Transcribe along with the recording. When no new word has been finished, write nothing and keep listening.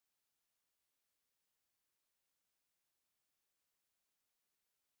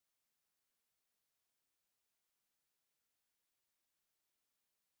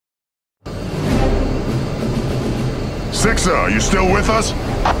Sixa, are you still with us?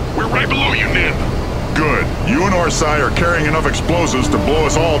 We're right below you, Nim. Good. You and Orsai are carrying enough explosives to blow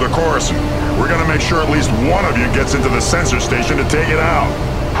us all to Coruscant. We're gonna make sure at least one of you gets into the sensor station to take it out.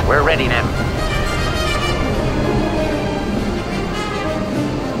 We're ready, Nim.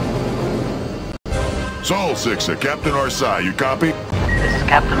 Sol, Sixa, Captain Orsai, you copy? This is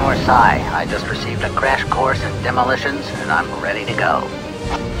Captain Orsai. I just received a crash course in demolitions, and I'm ready to go.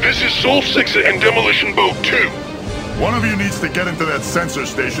 This is Sol 6 and Demolition Boat 2. One of you needs to get into that sensor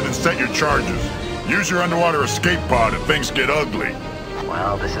station and set your charges. Use your underwater escape pod if things get ugly.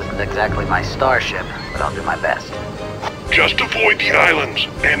 Well, this isn't exactly my starship, but I'll do my best. Just avoid the islands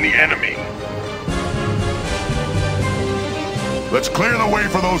and the enemy. Let's clear the way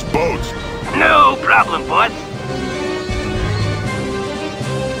for those boats. No problem, boss.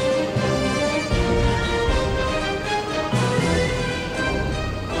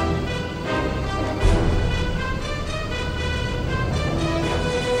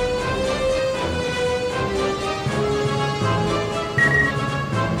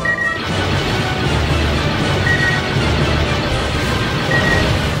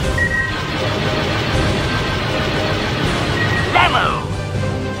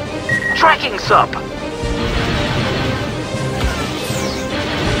 Tracking sub!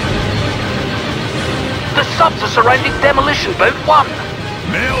 The subs are surrounding Demolition Boat 1!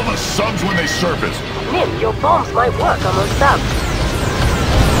 Nail the subs when they surface! Nim, your bombs might work on those subs.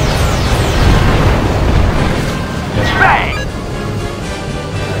 Bang!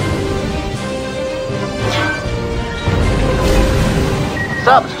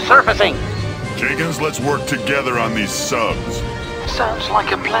 Subs surfacing! Jenkins, let's work together on these subs. Sounds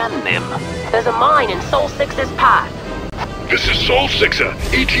like a plan, Nim. There's a mine in Sol 6's path. This is Sol 6,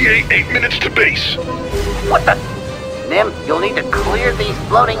 ETA 8 minutes to base. What the? Nim, you'll need to clear these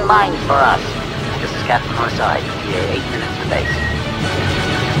floating mines for us. This is Captain Orsai, ETA 8 minutes to base.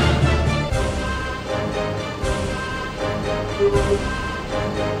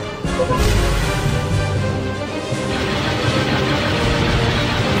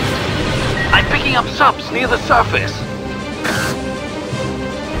 I'm picking up subs near the surface.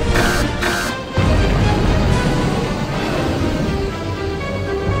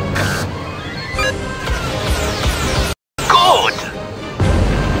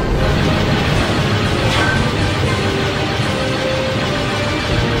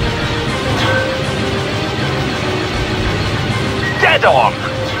 Dead on!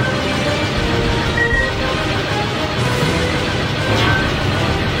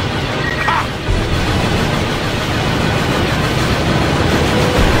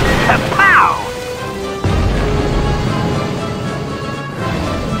 Kapow!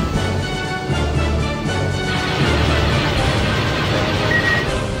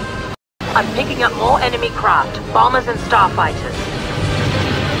 I'm picking up more enemy craft, bombers and starfighters.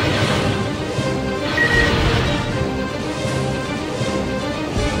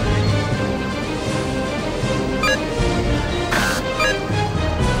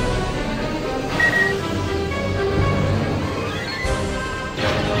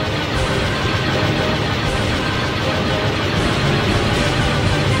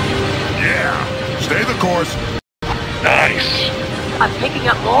 Stay the course. Nice. I'm picking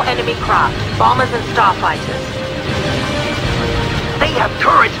up more enemy craft, bombers and starfighters. They have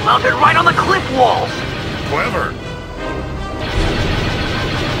turrets mounted right on the cliff walls! Clever.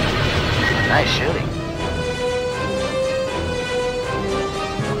 Nice shooting.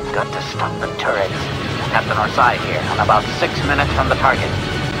 Got to stop the turrets. Captain Orsai here, I'm about 6 minutes from the target.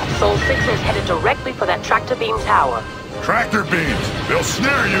 Sol 6 is headed directly for that tractor beam tower. Tractor beams. They'll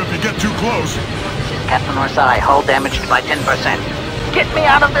snare you if you get too close. This is Captain Orsai, hull damaged by 10%. Get me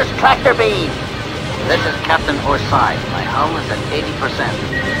out of this tractor beam! This is Captain Orsai. My hull is at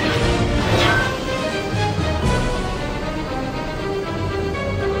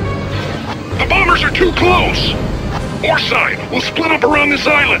 80%. The bombers are too close! Orsai, we'll split up around this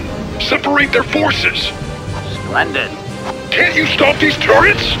island. Separate their forces. Splendid. Can't you stop these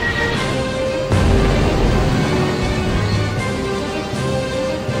turrets?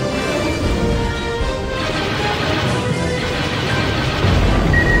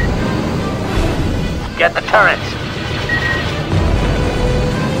 Get the turrets!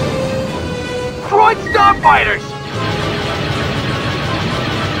 Droid Starfighters!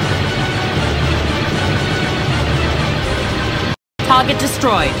 Target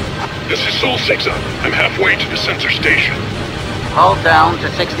destroyed. This is Sol 6. I'm halfway to the sensor station. Hull down to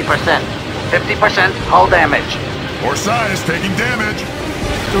 60%. 50% hull damage. Orsai is taking damage.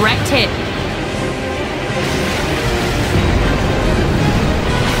 Direct hit.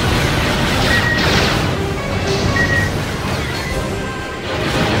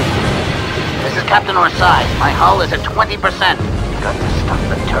 Captain Orsai. My hull is at 20%. Got to stop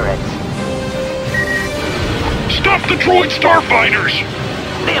the turrets. Stop the droid starfighters!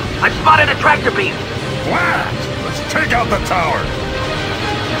 Nim, I've spotted a tractor beam. Blast! Let's take out the tower!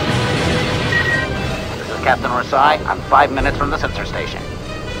 This is Captain Orsai. I'm 5 minutes from the sensor station.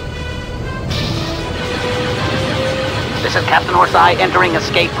 This is Captain Orsai entering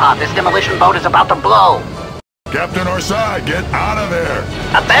escape pod. This demolition boat is about to blow. Captain Orsai, get out of there!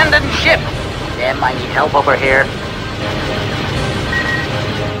 Abandon ship! Damn, I need help over here.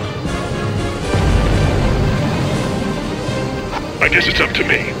 I guess it's up to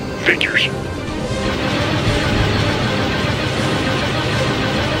me. Figures.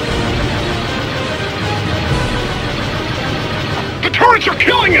 The turrets are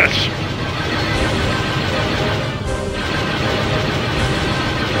killing us!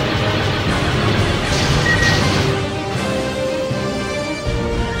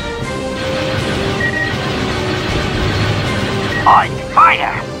 On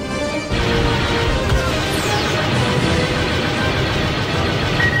fire!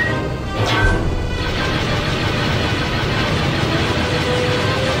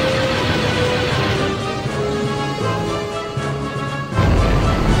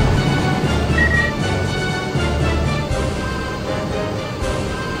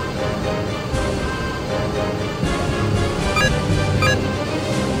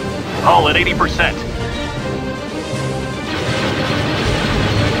 Hull at 80%.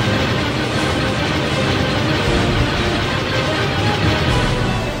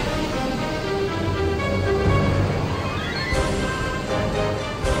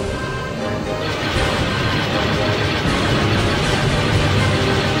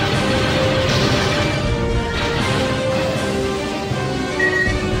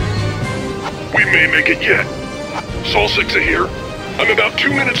 We may make it yet. Sol 6 here. I'm about 2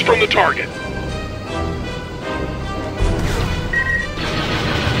 minutes from the target.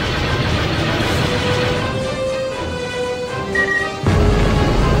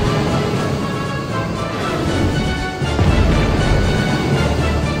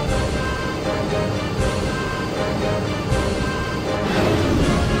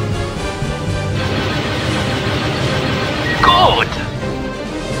 Good!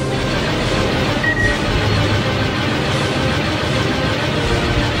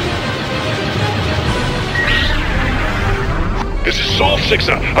 This is Sol 6.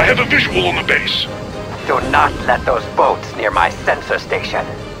 I have a visual on the base. Do not let those boats near my sensor station.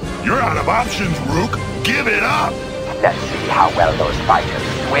 You're out of options, Rook! Give it up! Let's see how well those fighters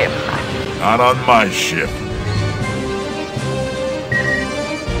swim. Not on my ship.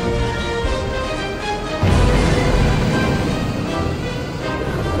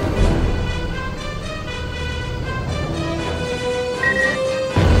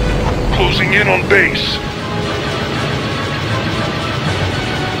 Closing in on base.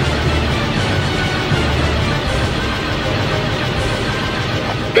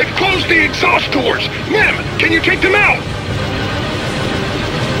 They've closed the exhaust doors! Nim, can you take them out?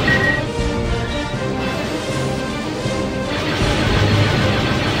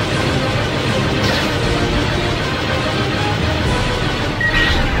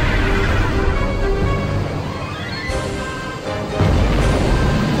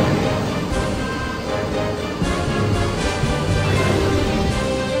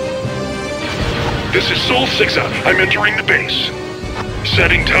 This is Sol 6. I'm entering the base.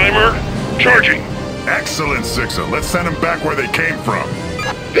 Setting timer. Charging. Excellent, Sixa. Let's send them back where they came from.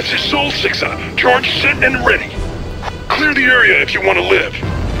 This is Sol 6. Charge, set, and ready. Clear the area if you want to live.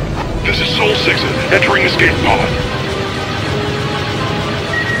 This is Sol 6. Entering escape pod.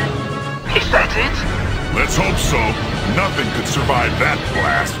 Is that it? Let's hope so. Nothing could survive that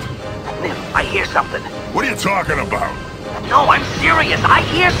blast. Nim, I hear something. What are you talking about? No, I'm serious. I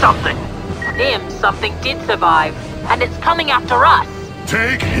hear something. Nim, something did survive, and it's coming after us.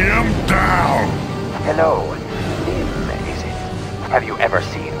 Take him down! Hello, Nim, is it? Have you ever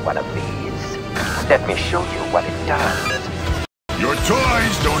seen one of these? Let me show you what it does. Your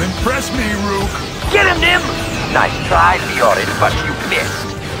toys don't impress me, Rook. Get him, Nim! Nice try, Fiorin, but you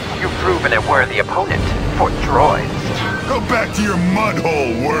missed. You've proven a worthy opponent for droids. Go back to your mud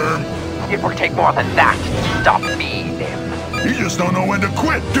hole, worm. It will take more than that to stop me, Nim. You just don't know when to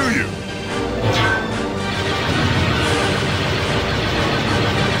quit, do you?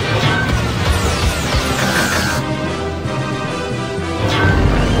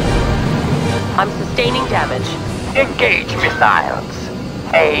 I'm sustaining damage. Engage missiles.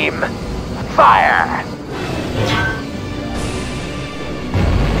 Aim. Fire.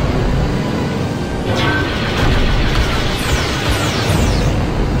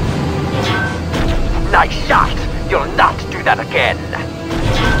 you that again.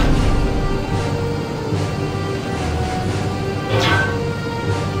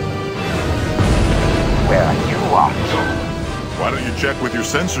 Where are you off to? Why don't you check with your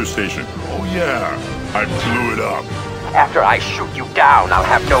sensor station? Oh yeah, I blew it up. After I shoot you down, I'll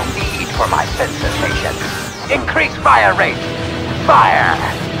have no need for my sensor station. Increase fire rate! Fire!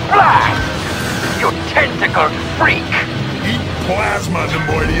 Blast! You tentacled freak! Eat plasma,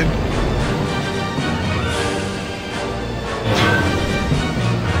 Nemoidian.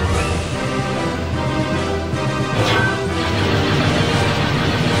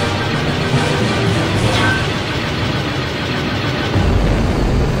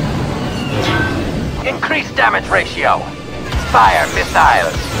 Increase damage ratio. Fire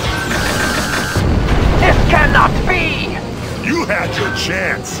missiles. This cannot be! You had your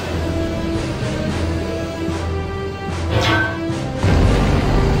chance.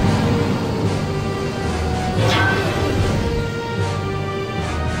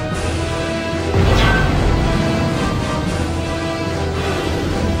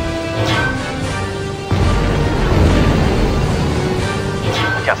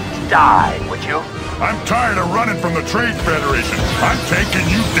 Just die, would you? I'm tired of running from the Trade Federation. I'm taking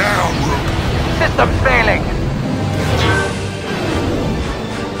you down, Rook. System failing.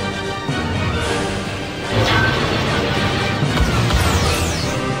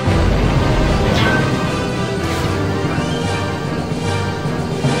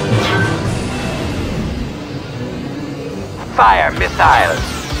 Fire missiles.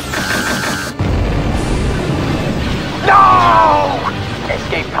 No!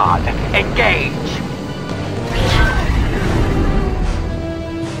 Escape pod, engage.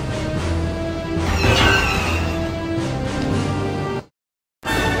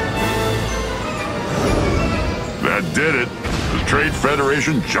 That did it. The Trade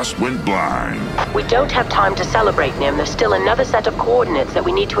Federation just went blind. We don't have time to celebrate, Nim. There's still another set of coordinates that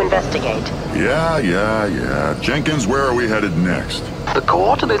we need to investigate. Yeah. Jenkins, where are we headed next? The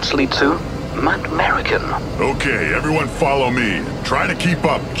coordinates lead to Mount American. Okay, everyone follow me. Try to keep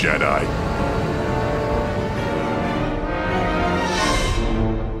up, Jedi.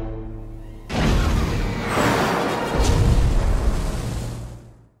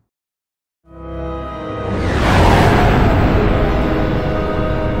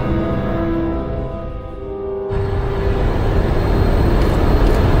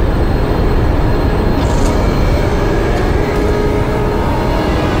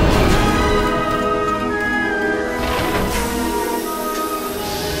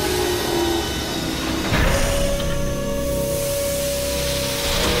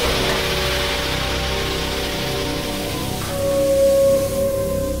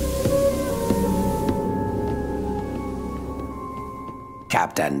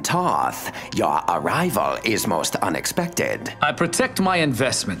 Captain Toth, your arrival is most unexpected. I protect my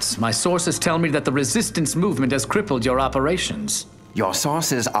investments. My sources tell me that the Resistance movement has crippled your operations. Your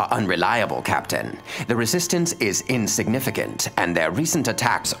sources are unreliable, Captain. The Resistance is insignificant, and their recent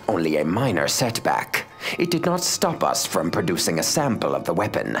attacks only a minor setback. It did not stop us from producing a sample of the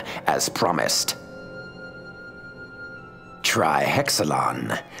weapon, as promised.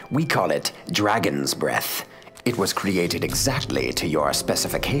 Trihexalon. We call it Dragon's Breath. It was created exactly to your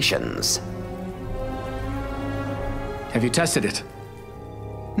specifications. Have you tested it?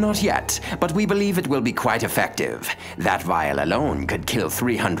 Not yet, but we believe it will be quite effective. That vial alone could kill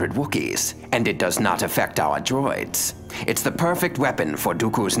 300 Wookiees, and it does not affect our droids. It's the perfect weapon for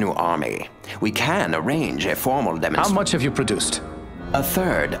Dooku's new army. We can arrange a formal demonstration. How much have you produced? A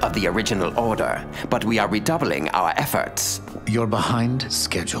third of the original order, but we are redoubling our efforts. You're behind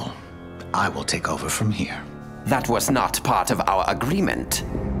schedule. I will take over from here. That was not part of our agreement.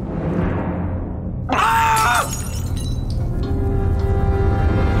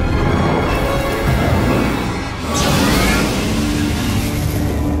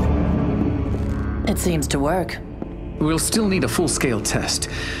 It seems to work. We'll still need a full-scale test.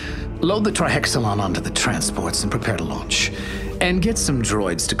 Load the Trihexalon onto the transports and prepare to launch. And get some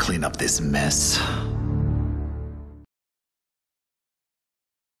droids to clean up this mess.